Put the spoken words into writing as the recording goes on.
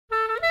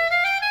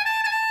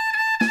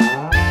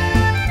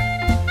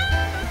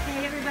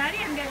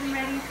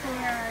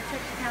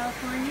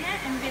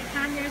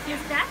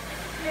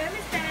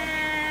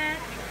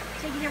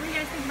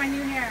think of my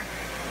new hair?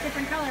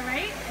 Different color,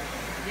 right?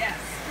 Yes.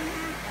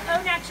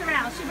 Au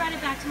naturel. She brought it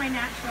back to my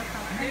natural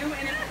color. New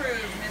and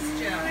improved, Miss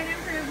Jill. New and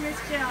improved, Miss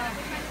Jill.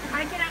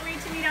 I cannot wait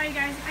to meet all you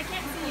guys. I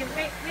can't see you.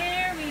 Wait,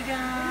 there we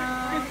go.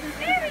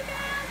 There we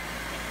go.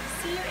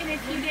 See you in a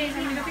few days.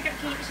 I'm gonna go pick up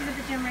Kate. She's at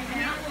the gym right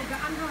now.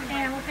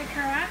 And we'll pick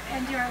her up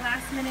and do our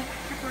last minute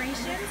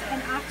preparations.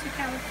 And off to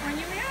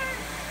California we are.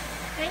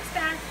 Thanks,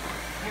 Beth.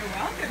 You're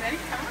welcome,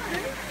 anytime.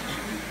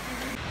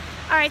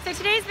 All right, so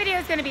today's video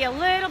is gonna be a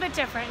little bit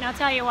different, and I'll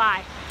tell you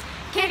why.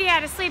 Katie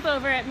had a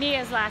sleepover at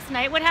Mia's last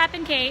night. What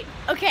happened, Kate?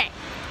 Okay,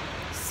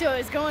 so it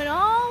was going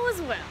all was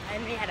well,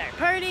 and we had our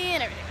party,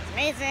 and everything was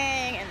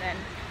amazing,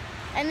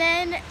 and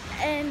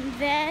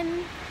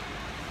then,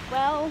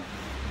 well,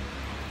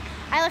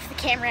 I left the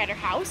camera at her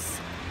house,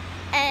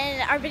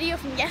 and our video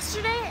from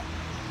yesterday,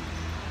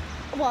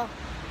 well,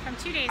 from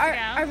 2 days ago.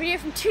 Our video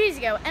from 2 days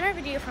ago, and our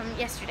video from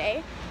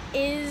yesterday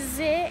is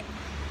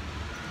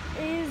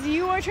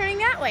you are turning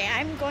that way,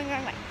 I'm going the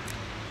wrong way,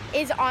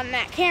 is on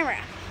that camera.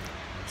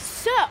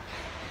 So,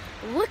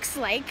 looks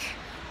like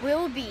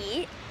we'll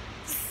be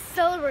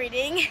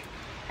celebrating,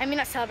 I mean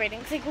not celebrating,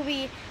 looks like we'll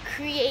be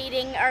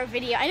creating our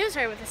video, I know it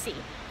started with a C.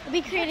 We'll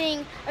be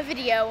creating a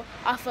video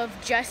off of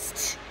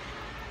just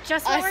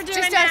what we're doing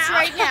just now. us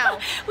right now.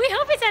 We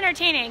hope it's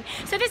entertaining.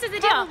 So this is the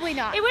deal. Probably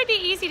not. It would be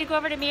easy to go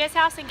over to Mia's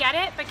house and get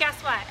it, but guess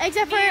what?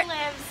 Except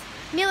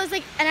for Mia lives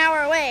like an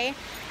hour away,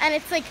 and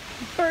it's like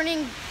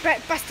burning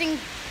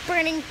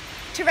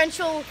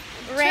torrential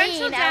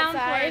rain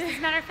outside. As a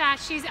matter of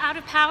fact, she's out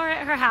of power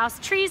at her house.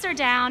 Trees are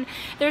down.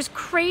 There's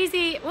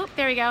crazy,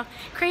 there we go,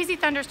 crazy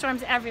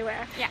thunderstorms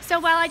everywhere. Yeah. So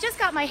while I just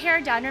got my hair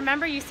done,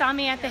 remember you saw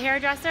me at the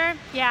hairdresser?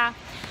 Yeah.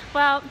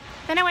 Well,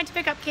 then I went to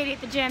pick up Katie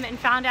at the gym and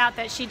found out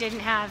that she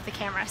didn't have the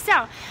camera.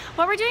 So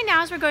what we're doing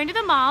now is we're going to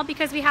the mall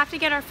because we have to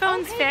get our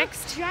phones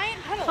fixed.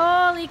 Giant puddle.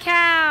 Holy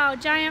cow,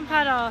 giant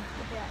puddle.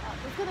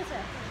 Let's go this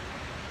way.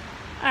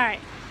 All right.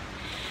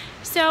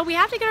 So we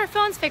have to get our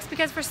phones fixed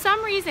because for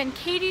some reason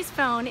Katie's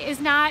phone is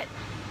not,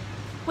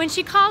 when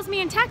she calls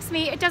me and texts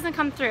me, it doesn't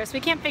come through, so we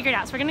can't figure it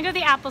out. So we're gonna go to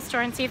the Apple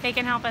store and see if they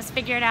can help us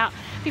figure it out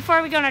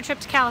before we go on our trip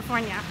to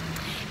California.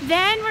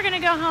 Then we're gonna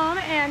go home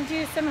and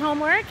do some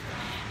homework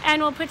and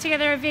we'll put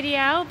together a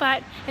video,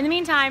 but in the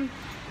meantime,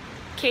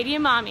 Katie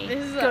and Mommy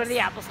go to the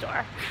Apple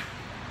store.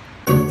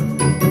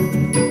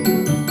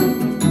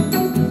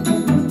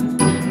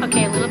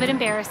 Okay, a little bit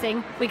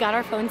embarrassing. We got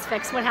our phones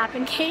fixed. What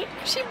happened, Kate?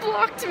 She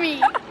blocked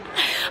me.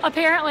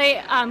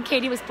 Apparently,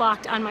 Katie was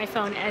blocked on my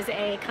phone as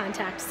a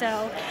contact,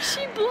 so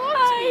she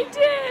blocked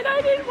me.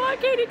 I didn't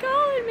want Katie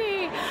calling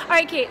me. All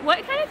right, Kate,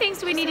 what kind of things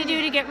do we need to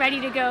do to get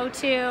ready to go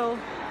to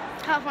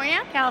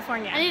California?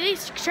 California. I need a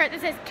shirt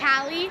that says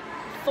California.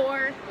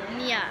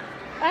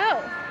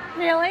 Oh,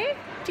 really?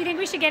 Do you think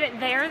we should get it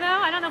there, though?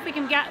 I don't know if we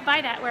can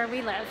buy that where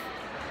we live.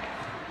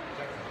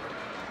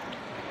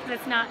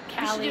 It's not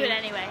Cali. We should do it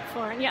anyway.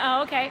 Yeah.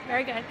 Oh, okay.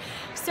 Very good.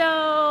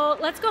 So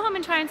let's go home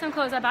and try on some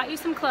clothes. I bought you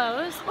some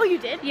clothes. Oh, you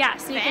did? Yeah.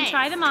 So Thanks. you can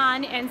try them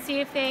on and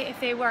see if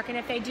they work. And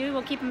if they do,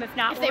 we'll keep them. If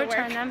not, we'll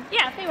return them.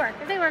 Yeah, if they work.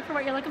 If they work for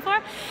what you're looking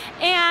for.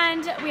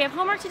 And we have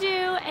homework to do,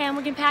 and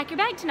we can pack your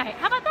bag tonight.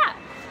 How about that?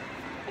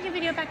 I can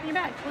video packing your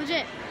bag.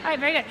 Legit. All right,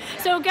 very good.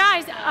 So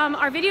guys,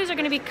 our videos are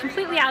going to be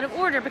completely out of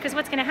order because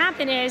what's going to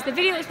happen is the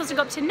video is supposed to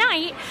go up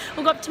tonight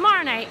will go up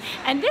tomorrow night,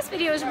 and this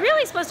video is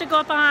really supposed to go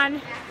up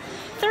on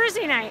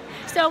Thursday night.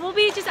 So we'll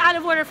be just out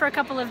of order for a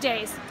couple of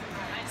days.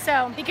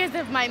 So because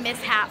of my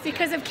mishap.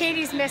 Because of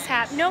Katie's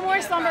mishap. No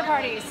more slumber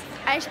parties.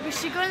 We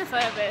should go in the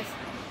photo booth.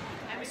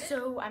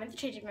 So I'm in the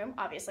changing room.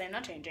 Obviously, I'm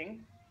not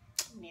changing.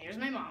 Neither's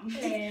my mom.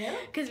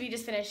 Because we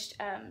just finished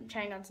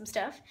trying on some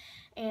stuff.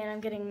 And I'm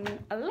getting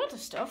a lot of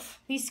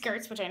stuff. These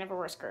skirts, which I never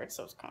wear skirts,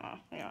 so it's kind of,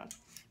 you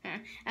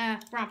know.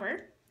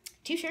 Romper,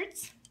 2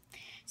 shirts,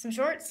 some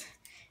shorts,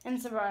 and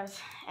some bras.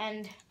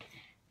 And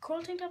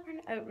coral tank top?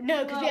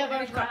 No, because we have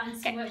our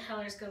bras. See what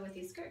colors go with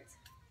these skirts.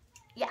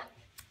 Yeah.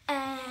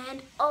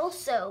 And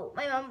also,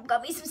 my mom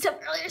got me some stuff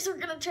earlier, so we're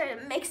going to try to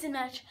mix and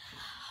match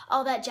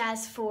all that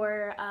jazz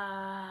for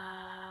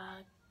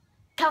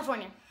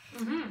California.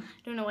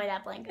 Don't know why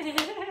that blanked.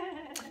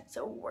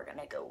 So we're going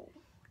to go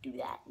do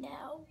that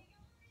now.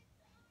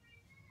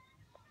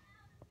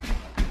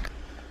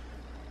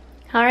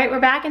 All right, we're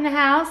back in the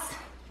house.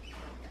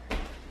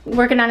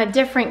 Working on a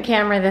different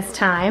camera this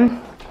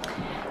time.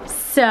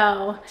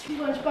 So 2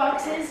 lunch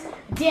boxes,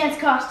 dance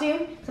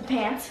costume, some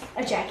pants,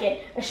 a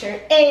jacket, a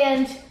shirt,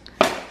 and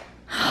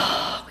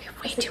we have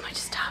way too much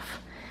stuff.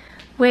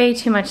 Way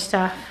too much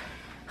stuff.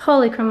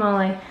 Holy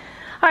cramoly.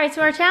 All right,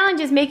 so our challenge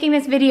is making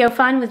this video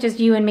fun with just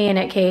you and me in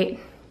it, Kate.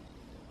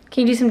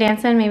 Can you do some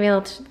dancing? Maybe a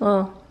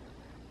little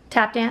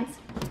tap dance?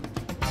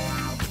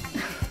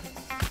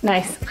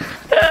 Nice.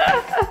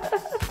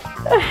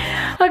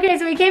 Okay,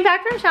 so we came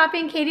back from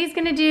shopping. Katie's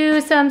gonna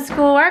do some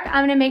schoolwork.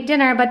 I'm gonna make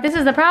dinner, but this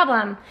is the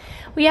problem.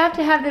 We have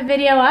to have the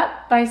video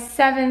up by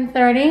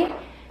 7:30,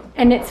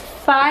 and it's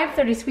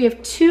 5:30, so we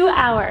have 2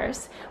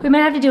 hours. We might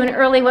have to do an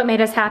early what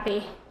made us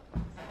happy.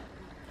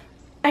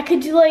 I could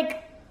do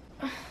like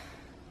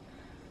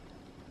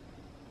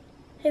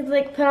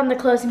put on the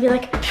clothes and be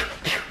like, pew,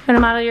 pew, Wanna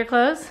model your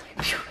clothes?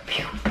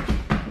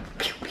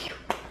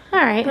 All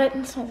right. But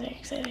it's not very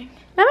exciting.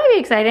 That might be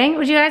exciting.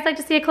 Would you guys like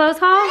to see a clothes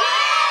haul?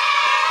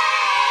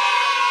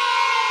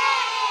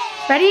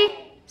 Ready,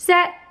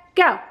 set,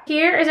 go.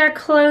 Here is our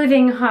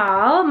clothing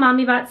haul.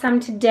 Mommy bought some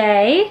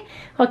today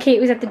while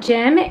Kate was at the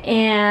gym,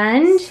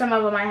 and Some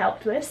of them I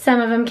helped with. some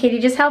of them Katie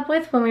just helped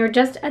with when we were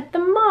just at the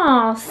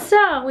mall.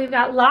 So we've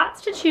got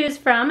lots to choose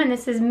from, and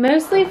this is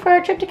mostly for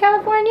our trip to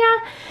California.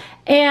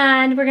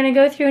 And we're gonna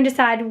go through and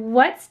decide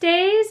what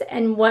stays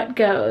and what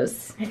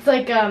goes. It's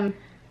like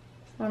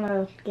one of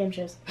those game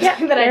shows. Yeah,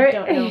 that I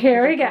don't know.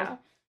 Here we go.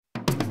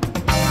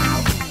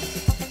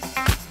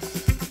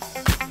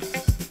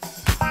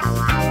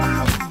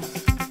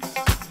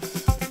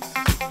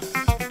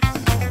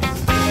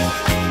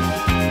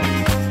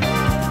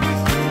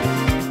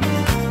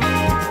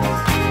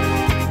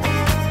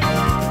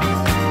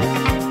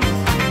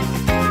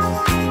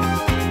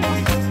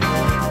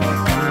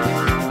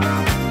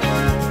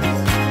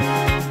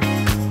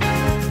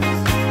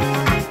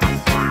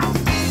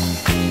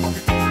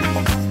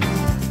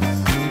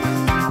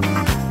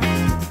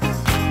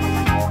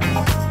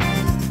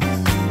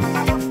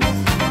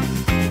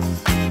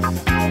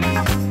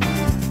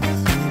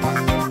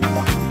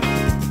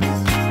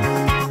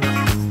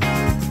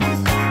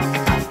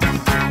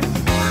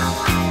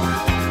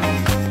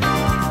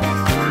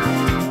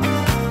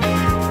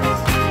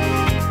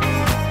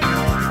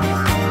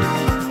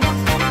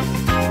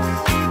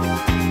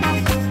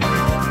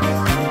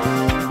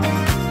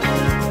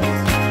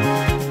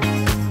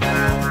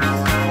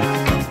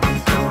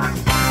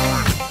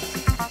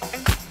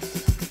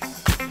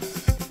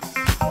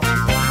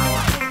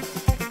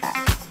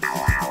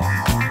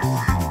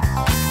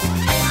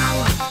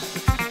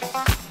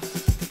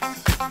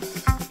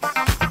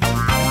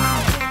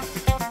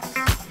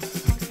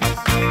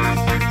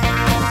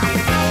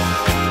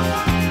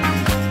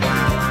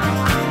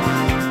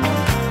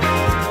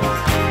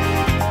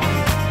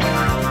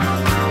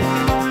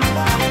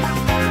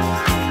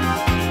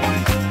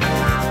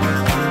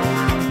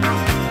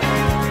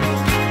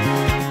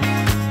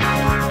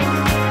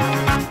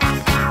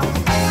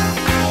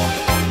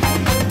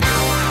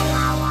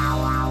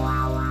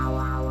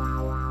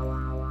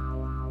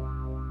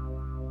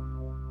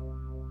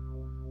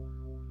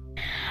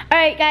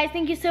 Alright guys,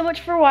 thank you so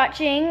much for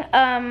watching.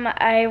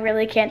 I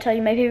really can't tell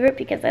you my favorite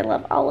because I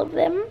love all of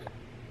them.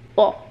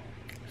 Well,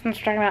 since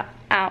we're talking about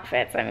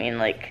outfits, I mean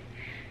like,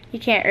 you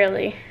can't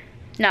really,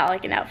 not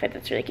like an outfit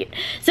that's really cute.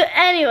 So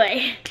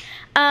anyway,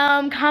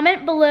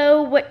 comment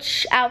below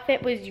which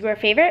outfit was your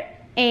favorite,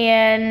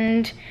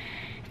 and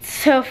it's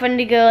so fun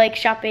to go like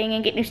shopping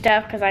and get new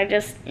stuff because I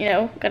just, you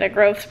know, got a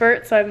growth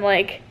spurt, so I'm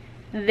like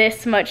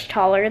this much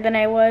taller than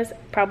I was.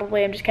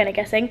 Probably, I'm just kind of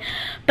guessing,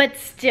 but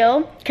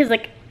still, because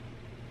like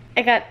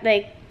I got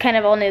like kind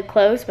of all new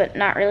clothes, but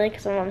not really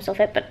because I'm still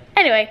fit. But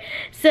anyway,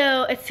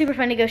 so it's super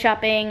fun to go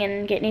shopping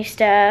and get new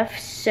stuff.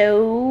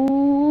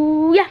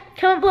 So yeah,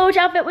 comment below which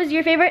outfit was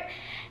your favorite.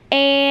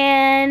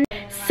 And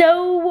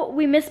so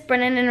we miss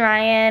Brennan and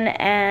Ryan,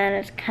 and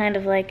it's kind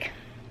of like,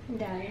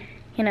 Dad.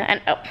 you know,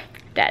 and oh,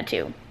 Dad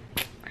too.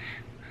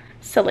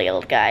 Silly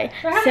old guy.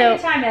 We're having a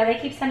good time though. They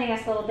keep sending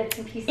us little bits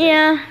and pieces.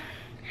 Yeah,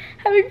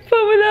 having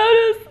fun without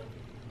us.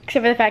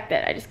 Except for the fact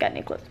that I just got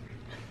new clothes.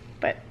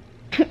 But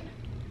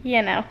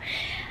you know,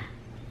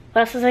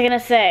 what else was I gonna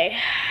say?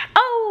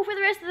 Oh, for the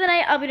rest of the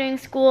night, I'll be doing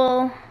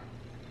school,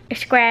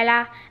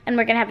 escuela, and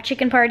we're gonna have a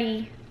chicken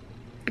party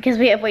because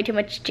we have way too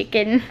much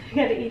chicken. We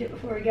gotta eat it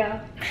before we go.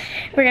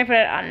 We're gonna put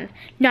it on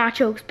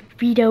nachos,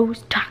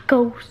 burritos,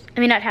 tacos. I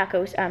mean, not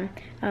tacos,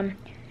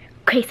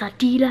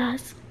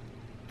 quesadillas.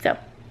 So,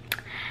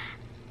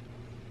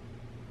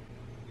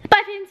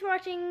 bye, thanks for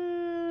watching.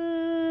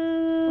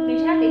 We'll make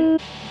you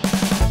happy.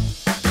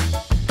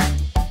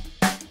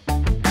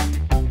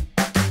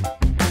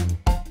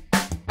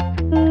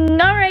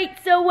 Alright,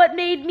 so what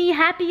made me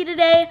happy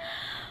today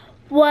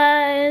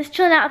was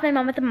chilling out with my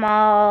mom at the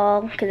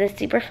mall because it's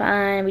super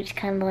fun. We just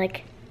kind of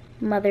like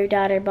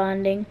mother-daughter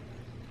bonding.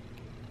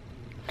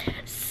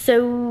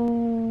 So,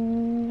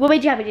 what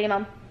made you happy today,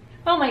 Mom?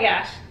 Oh my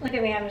gosh, look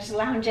at me, I'm just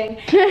lounging.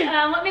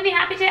 What made me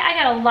happy today? I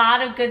got a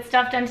lot of good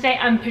stuff done today.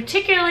 I'm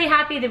particularly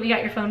happy that we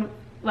got your phone,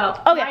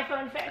 well, my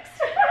phone fixed.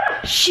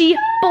 She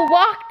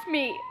blocked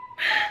me.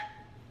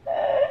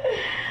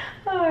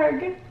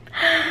 Arg.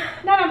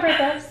 Not on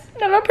purpose.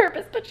 Not on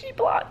purpose, but she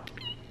blocked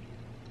me.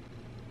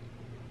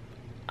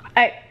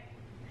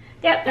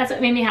 Yep, that's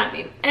what made me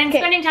happy. And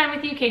spending time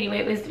with you, Katie,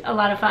 it was a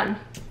lot of fun.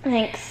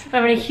 Thanks. We're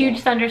having a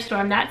huge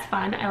thunderstorm, that's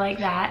fun. I like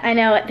that. I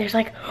know, there's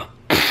like,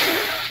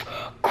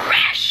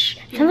 crash.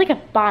 Sounds like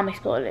a bomb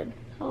exploded.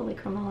 Holy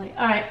cramoli.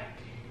 All right.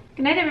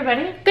 Good night,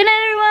 everybody. Good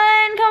night,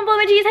 everyone. Comment below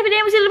my cheese. Happy day.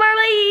 We'll see you tomorrow.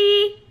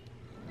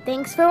 Bye.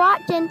 Thanks for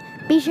watching.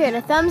 Be sure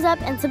to thumbs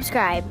up and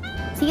subscribe.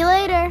 See you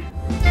later.